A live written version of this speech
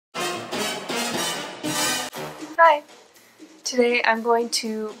Hi! Today I'm going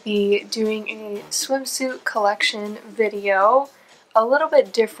to be doing a swimsuit collection video, a little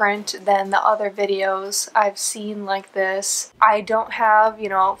bit different than the other videos I've seen like this. I don't have,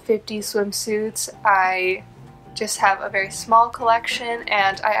 50 swimsuits. I just have a very small collection,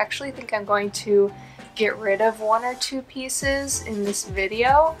 and I actually think I'm going to get rid of one or two pieces in this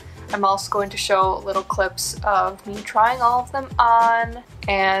video. I'm also going to show little clips of me trying all of them on,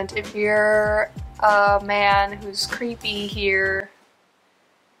 and if you're a man who's creepy here,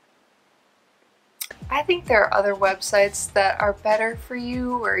 I think there are other websites that are better for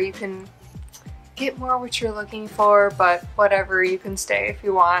you where you can get more what you're looking for, but whatever, you can stay if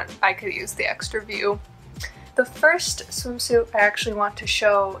you want. I could use the extra view. The first swimsuit I actually want to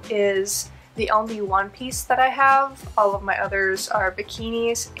show is the only one piece that I have. All of my others are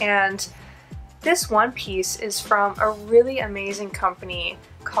bikinis, and this one piece is from a really amazing company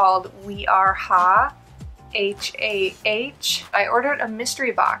called We Are Ha, H-A-H. I ordered a mystery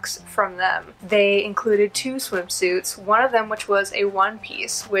box from them. They included two swimsuits, one of them which was a one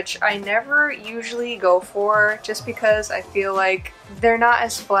piece, which I never usually go for just because I feel like they're not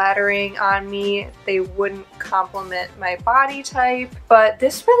as flattering on me. They wouldn't complement my body type, but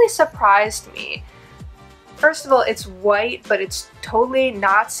this really surprised me. First of all, it's white, but it's totally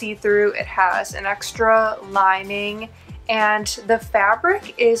not see-through. It has an extra lining, and the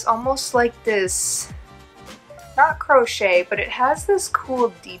fabric is almost like this, not crochet, but it has this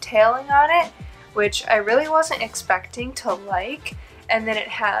cool detailing on it, which I really wasn't expecting to like. And then it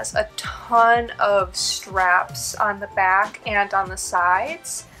has a ton of straps on the back and on the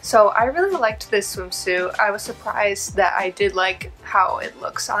sides. So I really liked this swimsuit. I was surprised that I did like how it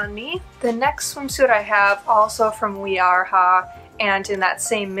looks on me. The next swimsuit I have, also from We Are Ha, and in that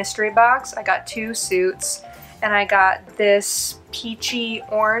same mystery box, I got two suits. And I got this peachy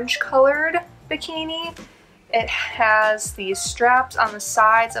orange colored bikini. It has these straps on the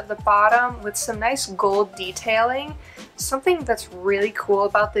sides of the bottom with some nice gold detailing. Something that's really cool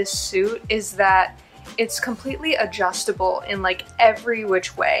about this suit is that it's completely adjustable in like every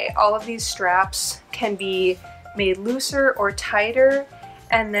which way. All of these straps can be made looser or tighter,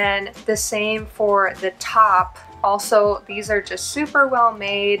 and then the same for the top. Also, these are just super well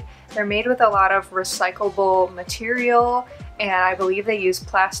made. They're made with a lot of recyclable material, and I believe they use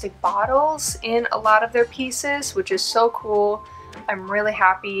plastic bottles in a lot of their pieces, which is so cool. I'm really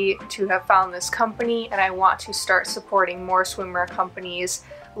happy to have found this company, and I want to start supporting more swimwear companies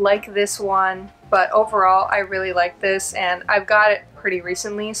like this one. But overall, I really like this, and I've got it pretty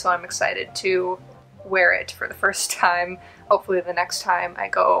recently, so I'm excited to wear it for the first time. Hopefully the next time I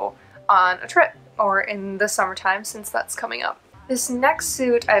go on a trip, or in the summertime, since that's coming up. This next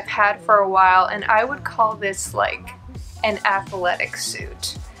suit I've had for a while, and I would call this like an athletic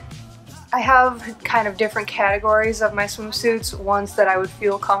suit. I have kind of different categories of my swimsuits, ones that I would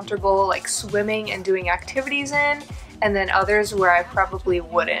feel comfortable like swimming and doing activities in, and then others where I probably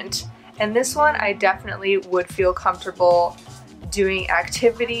wouldn't. And this one I definitely would feel comfortable doing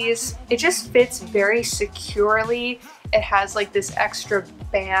activities. It just fits very securely. It has like this extra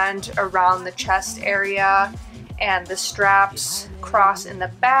band around the chest area, and the straps cross in the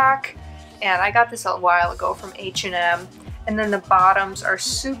back. And I got this a while ago from H&M. And then the bottoms are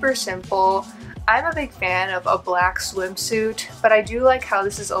super simple. I'm a big fan of a black swimsuit, but I do like how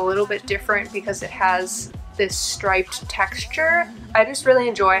this is a little bit different because it has this striped texture. I just really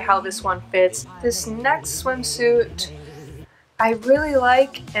enjoy how this one fits. This next swimsuit I really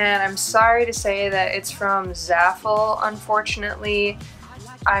like, and I'm sorry to say that it's from Zaful, unfortunately.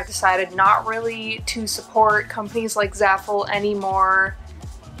 I've decided not really to support companies like Zaful anymore.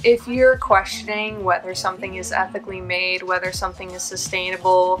 If you're questioning whether something is ethically made, whether something is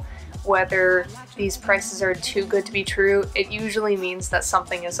sustainable, whether these prices are too good to be true, it usually means that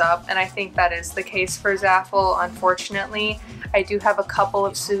something is up, and I think that is the case for Zaful, unfortunately. I do have a couple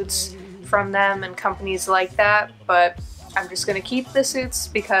of suits from them and companies like that, but I'm just gonna keep the suits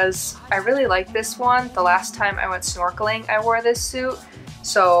because I really like this one. The last time I went snorkeling, I wore this suit,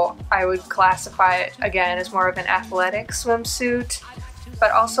 so I would classify it again as more of an athletic swimsuit.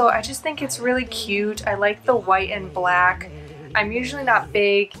 But also, I just think it's really cute. I like the white and black. I'm usually not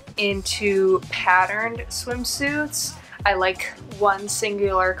big into patterned swimsuits. I like one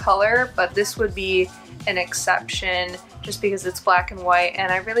singular color, but this would be an exception just because it's black and white,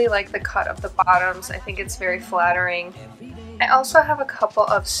 and I really like the cut of the bottoms. I think it's very flattering. I also have a couple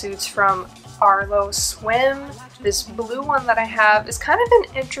of suits from Arlo Swim. This blue one that I have is kind of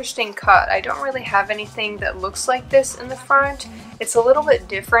an interesting cut. I don't really have anything that looks like this in the front. It's a little bit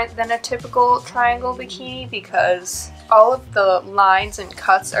different than a typical triangle bikini because all of the lines and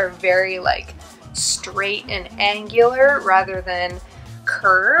cuts are very like straight and angular rather than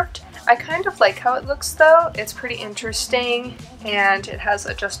curved. I kind of like how it looks though. It's pretty interesting, and it has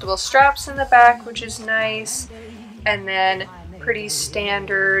adjustable straps in the back, which is nice, and then pretty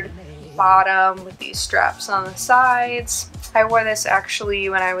standard bottom with these straps on the sides. I wore this actually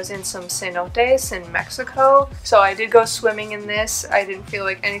when I was in some cenotes in Mexico, so I did go swimming in this. I didn't feel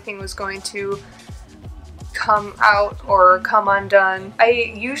like anything was going to come out or come undone.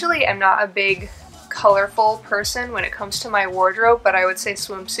 I usually am not a big colorful person when it comes to my wardrobe, but I would say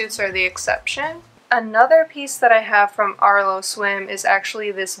swimsuits are the exception. Another piece that I have from Arlo Swim is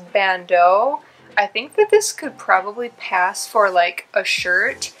actually this bandeau. I think that this could probably pass for like a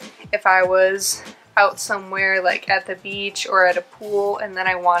shirt if I was out somewhere like at the beach or at a pool and then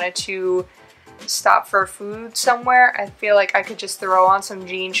I wanted to stop for food somewhere. I feel like I could just throw on some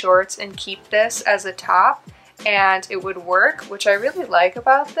jean shorts and keep this as a top and it would work, which I really like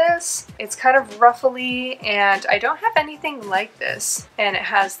about this. It's kind of ruffly and I don't have anything like this. And it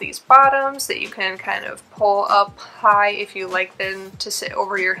has these bottoms that you can kind of pull up high if you like them to sit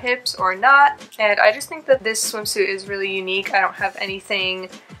over your hips or not. And I just think that this swimsuit is really unique. I don't have anything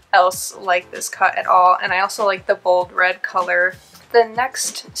else like this cut at all. And I also like the bold red color. The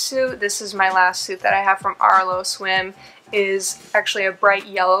next suit, this is my last suit that I have from Arlo Swim, is actually a bright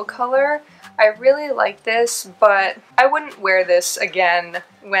yellow color. I really like this, but I wouldn't wear this again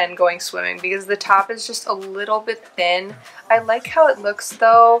when going swimming because the top is just a little bit thin. I like how it looks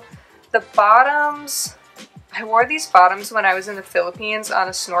though. The bottoms, I wore these bottoms when I was in the Philippines on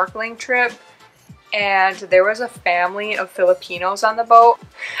a snorkeling trip, and there was a family of Filipinos on the boat.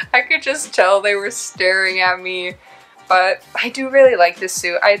 I could just tell they were staring at me, but I do really like this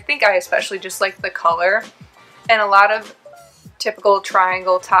suit. I think I especially just like the color, and a lot of typical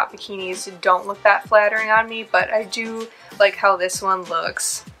triangle top bikinis don't look that flattering on me, but I do like how this one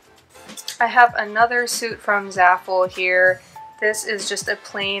looks. I have another suit from Zaful here. This is just a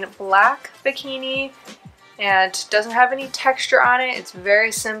plain black bikini and doesn't have any texture on it. It's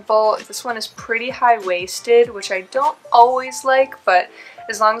very simple. This one is pretty high-waisted, which I don't always like, but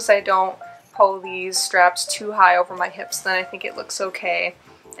as long as I don't pull these straps too high over my hips, then I think it looks okay.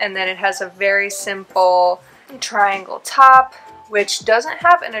 And then it has a very simple triangle top, which doesn't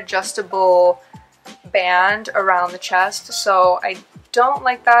have an adjustable band around the chest, so I don't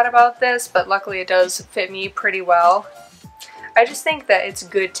like that about this, but luckily it does fit me pretty well. I just think that it's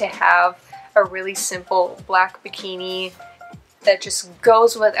good to have a really simple black bikini that just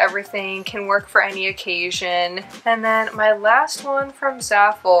goes with everything, can work for any occasion. And then my last one from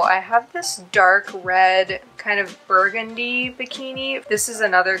Zaful, I have this dark red kind of burgundy bikini. This is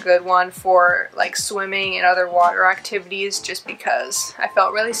another good one for like swimming and other water activities just because I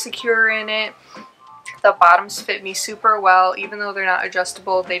felt really secure in it. The bottoms fit me super well, even though they're not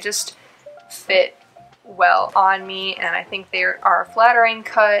adjustable, they just fit well on me and I think they are a flattering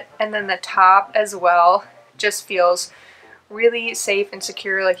cut. And then the top as well just feels really safe and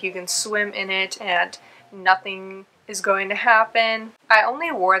secure, like you can swim in it and nothing is going to happen. I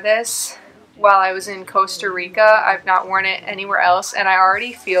only wore this while I was in Costa Rica. I've not worn it anywhere else and I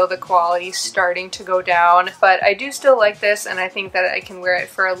already feel the quality starting to go down, but I do still like this and I think that I can wear it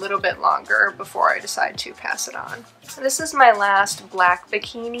for a little bit longer before I decide to pass it on. This is my last black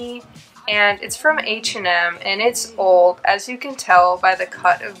bikini and it's from H&M and it's old. As you can tell by the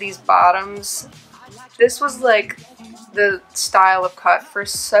cut of these bottoms, this was like the style of cut for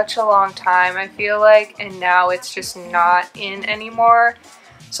such a long time, I feel like, and now it's just not in anymore.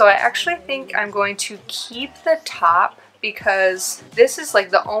 So I actually think I'm going to keep the top because this is like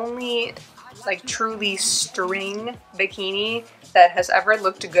the only like truly string bikini that has ever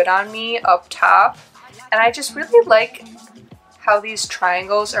looked good on me up top. And I just really like how these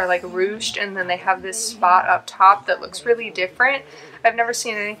triangles are like ruched and then they have this spot up top that looks really different. I've never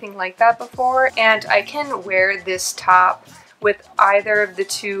seen anything like that before, and I can wear this top with either of the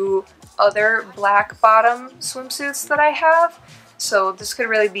two other black bottom swimsuits that I have. So this could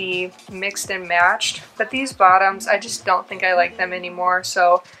really be mixed and matched, but these bottoms, I just don't think I like them anymore,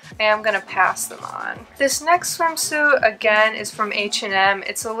 so I am gonna pass them on. This next swimsuit, again, is from H&M.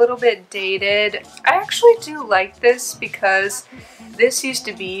 It's a little bit dated. I actually do like this because this used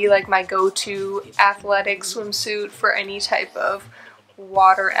to be like my go-to athletic swimsuit for any type of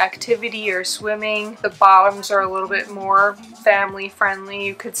water activity or swimming. The bottoms are a little bit more family friendly,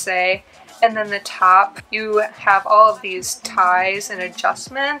 you could say. And then the top, you have all of these ties and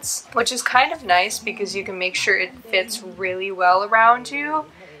adjustments, which is kind of nice because you can make sure it fits really well around you.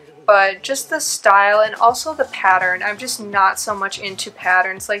 But just the style and also the pattern, I'm just not so much into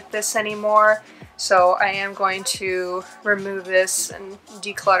patterns like this anymore. So I am going to remove this and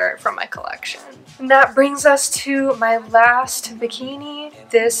declutter it from my collection. And that brings us to my last bikini,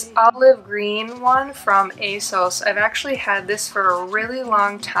 this olive green one from ASOS. I've actually had this for a really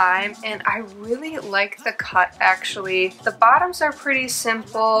long time and I really like the cut actually. The bottoms are pretty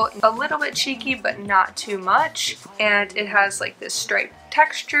simple, a little bit cheeky but not too much, and it has like this striped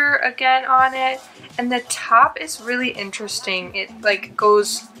texture again on it, and the top is really interesting. It like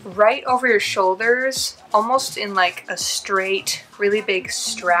goes right over your shoulders, almost in like a straight, really big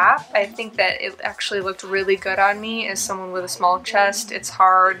strap. I think that it actually looked really good on me as someone with a small chest. It's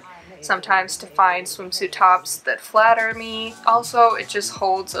hard sometimes to find swimsuit tops that flatter me. Also, it just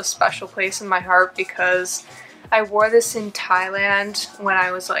holds a special place in my heart because I wore this in Thailand when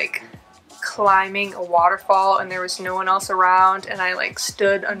I was like climbing a waterfall and there was no one else around, and I like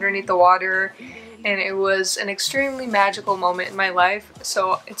stood underneath the water, and it was an extremely magical moment in my life.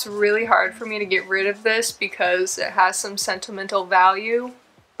 So it's really hard for me to get rid of this because it has some sentimental value,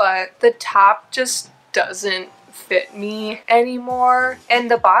 but the top just doesn't fit me anymore, and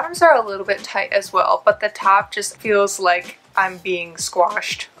the bottoms are a little bit tight as well, but the top just feels like I'm being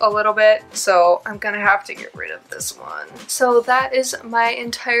squashed a little bit, so I'm gonna have to get rid of this one. So that is my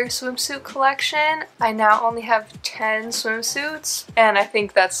entire swimsuit collection. I now only have 10 swimsuits, and I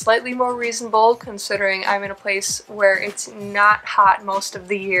think that's slightly more reasonable considering I'm in a place where it's not hot most of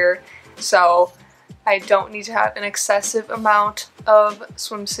the year, so I don't need to have an excessive amount of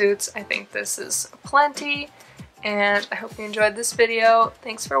swimsuits. I think this is plenty, and I hope you enjoyed this video.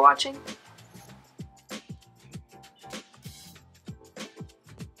 Thanks for watching.